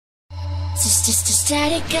just a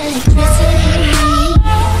static electricity.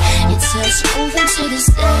 It turns over to the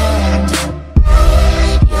sand.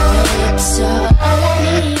 Your lips are all I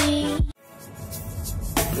need.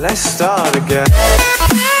 Let's start again.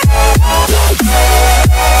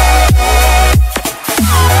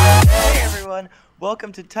 Hey everyone,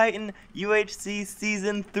 welcome to Titan UHC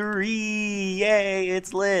Season 3. Yay,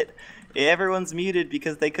 it's lit. Everyone's muted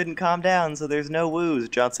because they couldn't calm down, so there's no woos.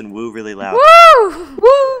 Johnson, woo really loud. Woo!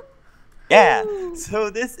 Woo! Yeah, so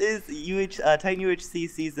this is Titan UHC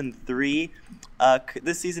Season 3.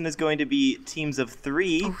 This season is going to be teams of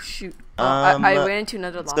 3. Oh, shoot. I ran into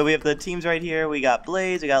another lava. So we have the teams right here. We got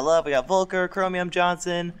Blaze, we got Love, we got Volker, Chromium,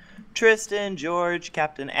 Johnson, Tristan, George,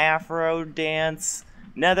 Captain Afro, Dance,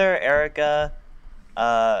 Nether, Erica,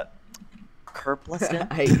 Kerpliston,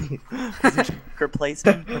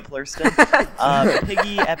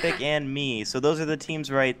 Piggy, Epic, and me. So those are the teams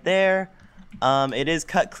right there. It is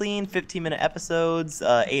cut clean, 15-minute episodes,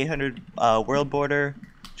 800 world border.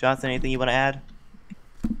 Johnson, anything you want to add?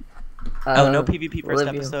 Oh, no PvP first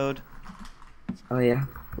episode. Oh yeah,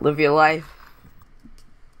 live your life.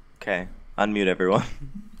 Okay, unmute everyone.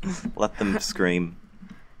 Let them scream.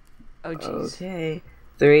 Oh jeez. Okay,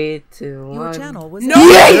 3, 2, 1. Your channel was No!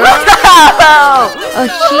 Oh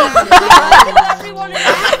Everyone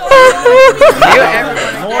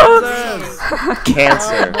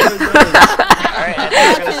Cancer. Alright, I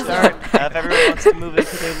think we're gonna start. If everyone wants to move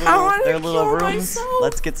into their little rooms,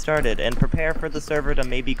 let's get started and prepare for the server to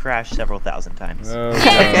maybe crash several thousand times.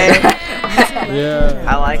 Okay. Yeah.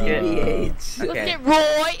 I like it. Let's get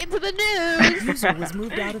Roy into the news. user was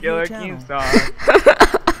moved out of Killer your channel.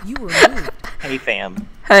 Keemstar. You were moved. Hey fam.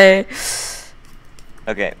 Hey.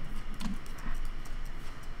 Okay.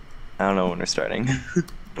 I don't know when we're starting.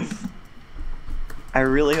 I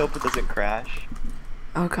really hope it doesn't crash.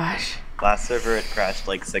 Oh gosh. Last server it crashed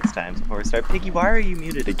like 6 times before we start. Piggy, why are you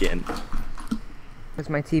muted again? Because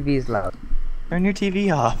my TV is loud. Turn your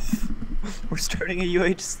TV off. We're starting a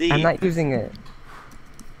UHC. I'm not using it.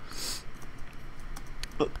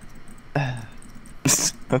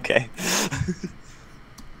 Okay.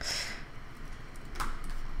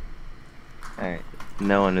 Alright.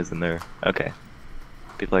 No one is in there. Okay.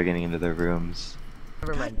 People are getting into their rooms.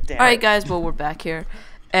 Never mind. Alright guys, well we're back here.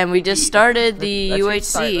 And we just started the Let's UHC.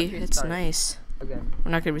 restart, let's It's restart. nice. Again.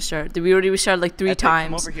 We're not gonna restart. We already restarted like 3 Epic, come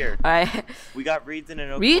times. over here. Alright. We got reeds in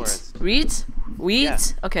an oak Reeds? forest. Reeds?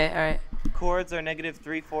 Weeds? Okay, alright. Chords are negative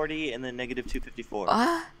 340 and then negative 254.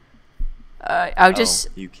 I'll just.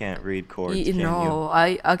 You can't read chords, can No,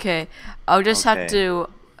 okay. I'll just have Okay. to.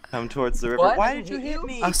 Come towards the river. What? Why did you hit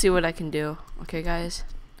me? I'll see what I can do. Okay, guys.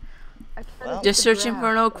 Well, Just searching for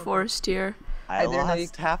an oak forest here. I didn't know you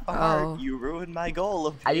lost half a heart. Oh. You ruined my goal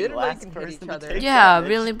of I being didn't know you last can hit person each to other. take Yeah, damage.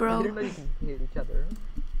 really, I bro. didn't know you can hit each other.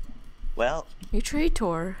 Well, You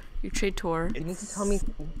traitor. You traitor. You need to tell me.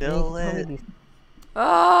 still lit.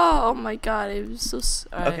 Oh my god, it was so.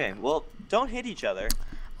 Alright. Okay, well, don't hit each other.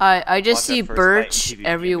 I just Watch see that first birch fight in PvP, I'm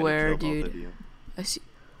gonna everywhere, kill both dude. of you. I see.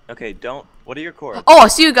 Okay, don't. What are your chords? Oh, I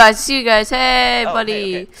see you guys. See you guys. Hey, Oh,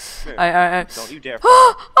 buddy. okay, sure. Alright. Don't you dare.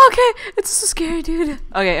 Oh, okay. It's so scary, dude.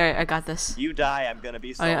 Okay, alright. I got this. You die, I'm gonna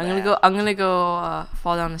be so Okay, I'm mad. gonna go.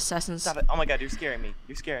 Fall down assassins. Stop it. Oh my god, you're scaring me.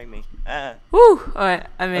 You're scaring me. Woo! Alright,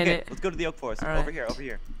 I made Okay, it. let's go to the oak forest. Alright. Over here, over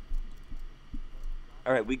here.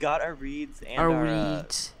 Alright, we got our reeds and Our our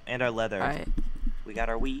reeds. and our leather. Alright. We got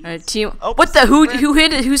our weeds. Alright, team. Oh, What the? Who friend.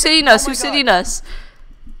 hit it? Who's hitting us? Oh my Who's God. hitting us?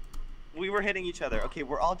 We were hitting each other. Okay,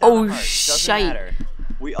 we're all down Oh, a heart. Doesn't shite. matter.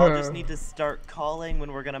 We all just need to start calling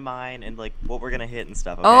when we're gonna mine and like what we're gonna hit and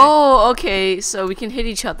stuff. Okay? Oh, okay. So we can hit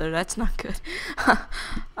each other. That's not good.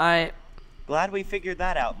 Alright. Glad we figured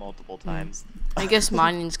that out multiple times. I guess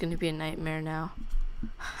mining's gonna be a nightmare now.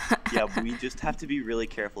 Yeah, we just have to be really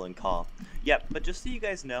careful and call. Yeah, but just so you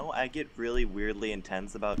guys know, I get really weirdly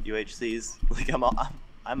intense about UHCs. Like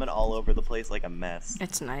I'm an all over the place like a mess.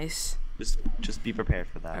 It's nice. Just be prepared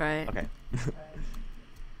for that. Alright. Okay.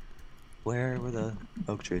 Where were the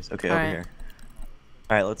oak trees? Okay, over Alright. here.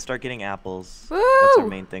 Alright, let's start getting apples. Woo! That's our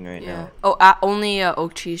main thing right Yeah. now. Oh, only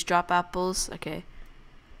oak trees drop apples. Okay.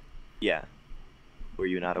 Yeah. Were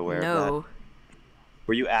you not aware of No. that?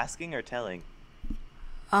 Were you asking or telling?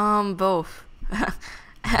 Both.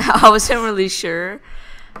 I wasn't really sure.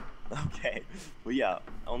 Okay. Well, yeah,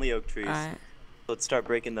 only oak trees. Alright. Let's start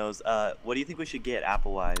breaking those. What do you think we should get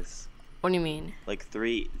apple-wise? What do you mean? Like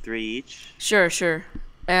three each? Sure.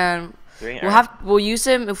 And 3? we'll use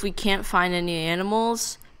them if we can't find any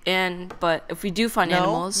animals. But if we do find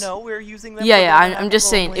animals. No, we're using them. Yeah. for I'm just apples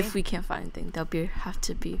saying only. if we can't find anything, that'll have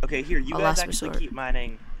to be. Okay, here, you a guys last actually resort. keep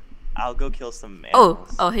mining I'll go kill some Oh,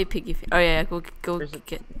 animals. oh, hey, piggy. Oh yeah, go There's a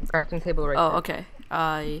get. crafting table right Oh, there. okay.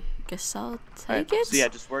 I guess I'll take Alright, it. so yeah,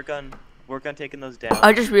 just work on taking those down.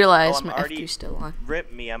 I just realized I'm my already- F3's still on.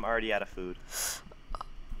 Rip me, I'm already out of food.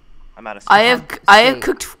 I'm out of. I have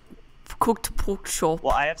steak. cooked pork chop.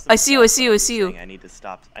 Well, I have some. I see you. I stuff, see but you. I I'm see you. saying I need to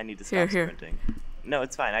stop. Here. sprinting. No,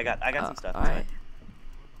 it's fine. I got some stuff. All It's right. fine.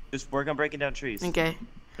 Just work on breaking down trees. Okay.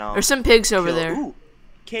 No. There's some pigs over Kill- there. Ooh,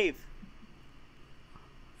 cave.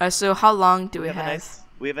 So how long do we We have?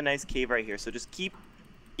 have a nice cave right here. So just keep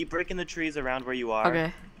breaking the trees around where you are.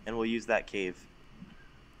 Okay. And we'll use that cave.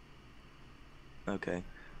 Okay.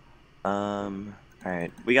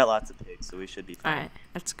 Alright. We got lots of pigs, so we should be fine. All right,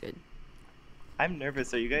 that's good. I'm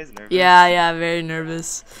nervous. Are you guys nervous? Yeah, very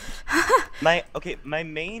nervous. My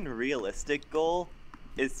main realistic goal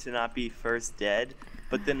is to not be first dead,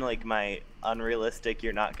 but then like my unrealistic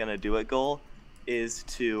you're not gonna do it goal is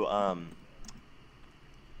to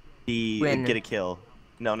Win. get a kill.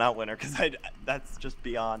 No, not winner, because that's just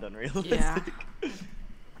beyond unrealistic. Yeah.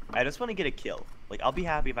 I just want to get a kill. Like I'll be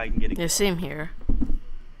happy if I can get a Yeah, kill, same here.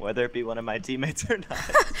 whether it be one of my teammates or not.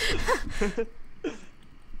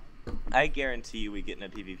 I guarantee you we get in a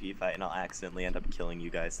PvP fight and I'll accidentally end up killing you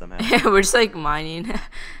guys somehow. We're just like mining.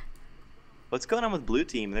 What's going on with blue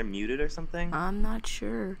team? They're muted or something? I'm not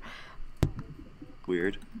sure.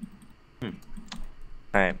 Weird.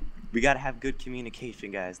 Alright. We gotta have good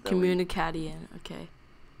communication, guys. Though. Communicadian. Okay.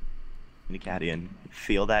 Communicadian.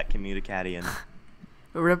 Feel that communicadian.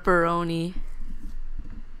 Ripperoni.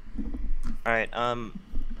 Alright,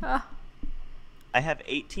 Ah. I have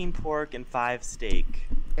 18 pork and 5 steak. Do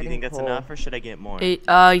you Getting think that's full. enough or should I get more?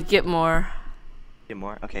 Get more. Get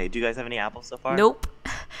more? Okay, do you guys have any apples so far? Nope.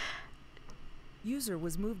 User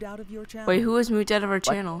was moved out of your channel. Wait, who was moved out of our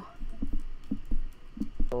channel?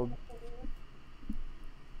 Old.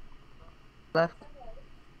 Left.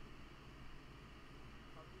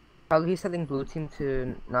 Probably he's telling blue team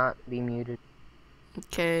to not be muted.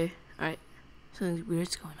 Okay. Alright. Something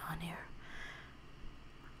weird's going on here.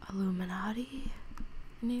 Illuminati?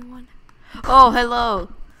 Anyone? Oh, hello.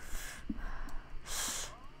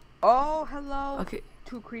 Oh, hello. Okay.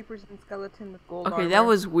 2 creepers and skeleton with gold Okay, armor. that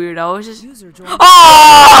was weird. I was just. User joined.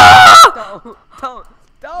 Oh!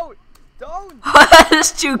 Don't.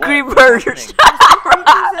 There's 2 What? creepers. What's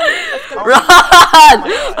Run!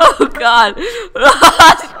 Oh god!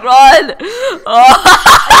 Run! Oh.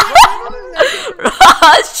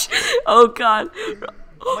 Rush! Oh god!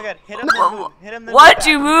 Oh my god, hit him then move. Hit him then Why'd move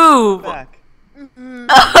you back. move? Back.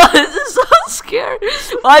 This is so scary.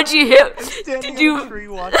 Why'd you hit? Standing Did in a you? tree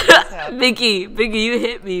watching this happen. Mickey, you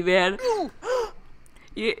hit me, man.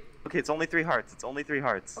 You. Okay, it's only 3 hearts. It's only 3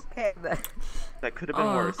 hearts. Okay, then. That could have been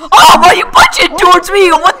worse. Oh, why you punching towards me?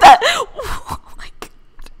 What the? Oh my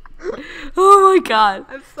god. Oh my god.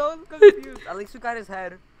 I'm so confused. At least we got his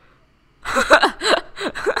head.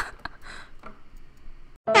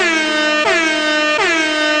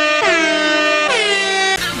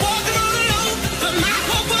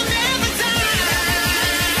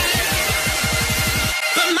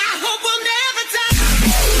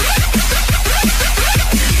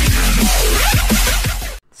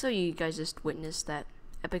 So you guys just witnessed that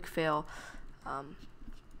epic fail.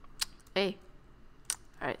 Hey.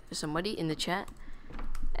 Alright, there's somebody in the chat.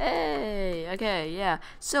 Hey, okay, yeah.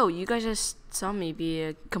 So you guys just saw me be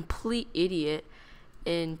a complete idiot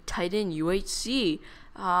in Titan UHC.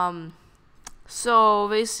 So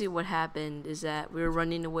basically what happened is that we were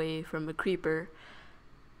running away from a creeper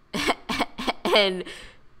and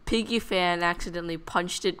Piggy Fan accidentally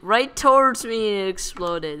punched it right towards me and it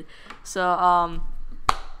exploded. So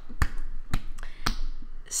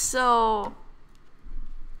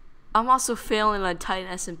I'm also failing on Titan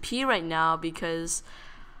SMP right now because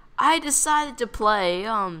I decided to play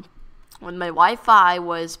when my Wi-Fi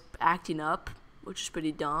was acting up, which is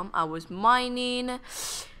pretty dumb. I was mining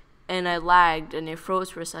and I lagged and it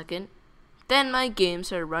froze for a second. Then my game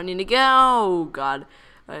started running again. Oh god.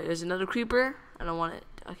 There's another creeper. I don't want it.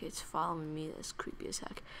 Okay, it's following me. That's creepy as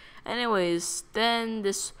heck. Anyways, then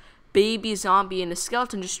this baby zombie and a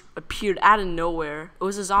skeleton just appeared out of nowhere. It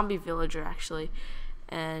was a zombie villager actually,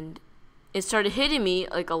 and it started hitting me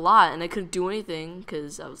like a lot, and I couldn't do anything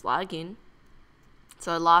because I was lagging.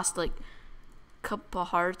 So I lost like a couple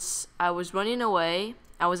hearts. I was running away.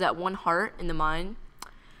 I was at 1 heart in the mine,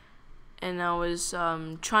 and I was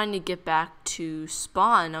trying to get back to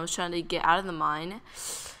spawn. I was trying to get out of the mine.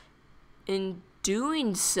 In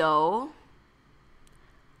doing so,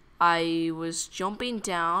 I was jumping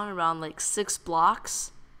down around like 6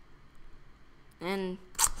 blocks, and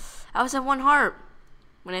I was at 1 heart.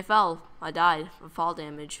 When I fell, I died of fall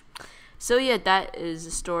damage. So yeah, that is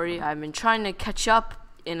the story. I've been trying to catch up,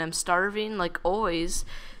 and I'm starving like always.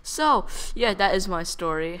 So yeah, that is my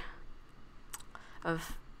story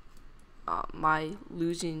of my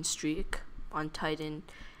losing streak on Titan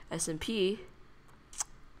SMP.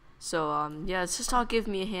 So yeah, let's just all give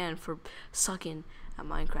me a hand for sucking at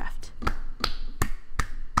Minecraft.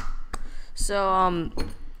 So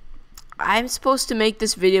I'm supposed to make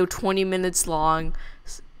this video 20 minutes long,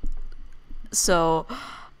 so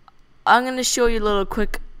I'm gonna show you a little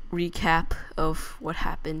quick recap of what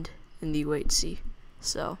happened in the UHC.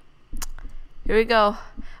 So here we go.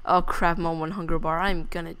 Oh crap, I'm on one hunger bar. I'm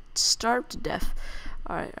gonna starve to death.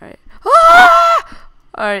 Alright. Ah!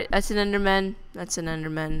 Alright, that's an enderman. That's an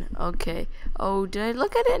enderman. Okay. Oh, did I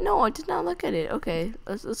look at it? No, I did not look at it. Okay,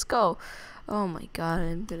 let's go. Oh my god,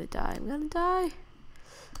 I'm gonna die. I'm gonna die.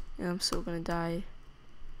 Yeah, I'm so gonna die.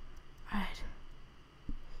 Alright.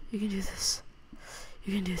 You can do this.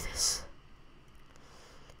 You can do this.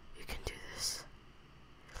 You can do this.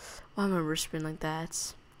 Why am I whispering like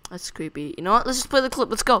that? That's creepy. You know what? Let's just play the clip.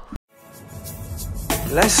 Let's go.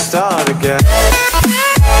 Let's start again.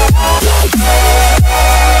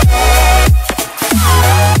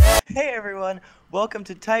 Hey everyone, welcome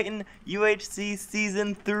to Titan UHC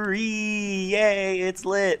Season 3! Yay, it's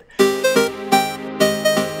lit!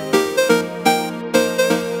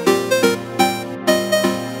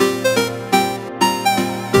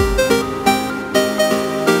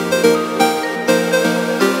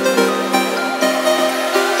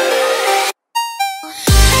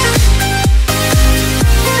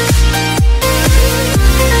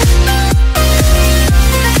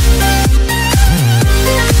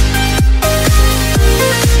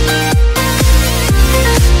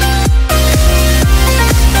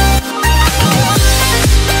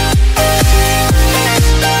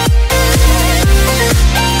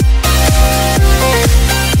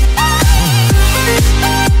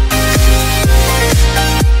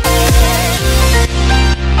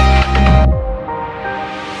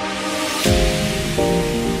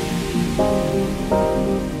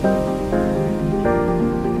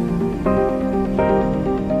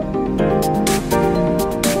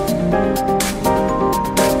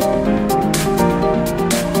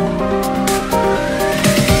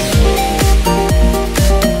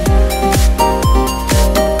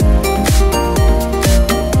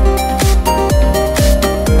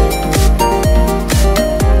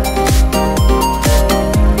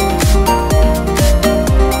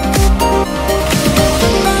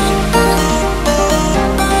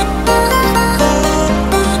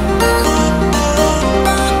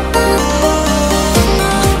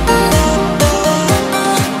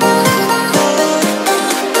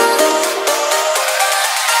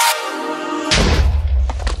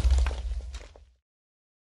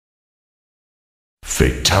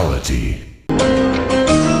 Fatality.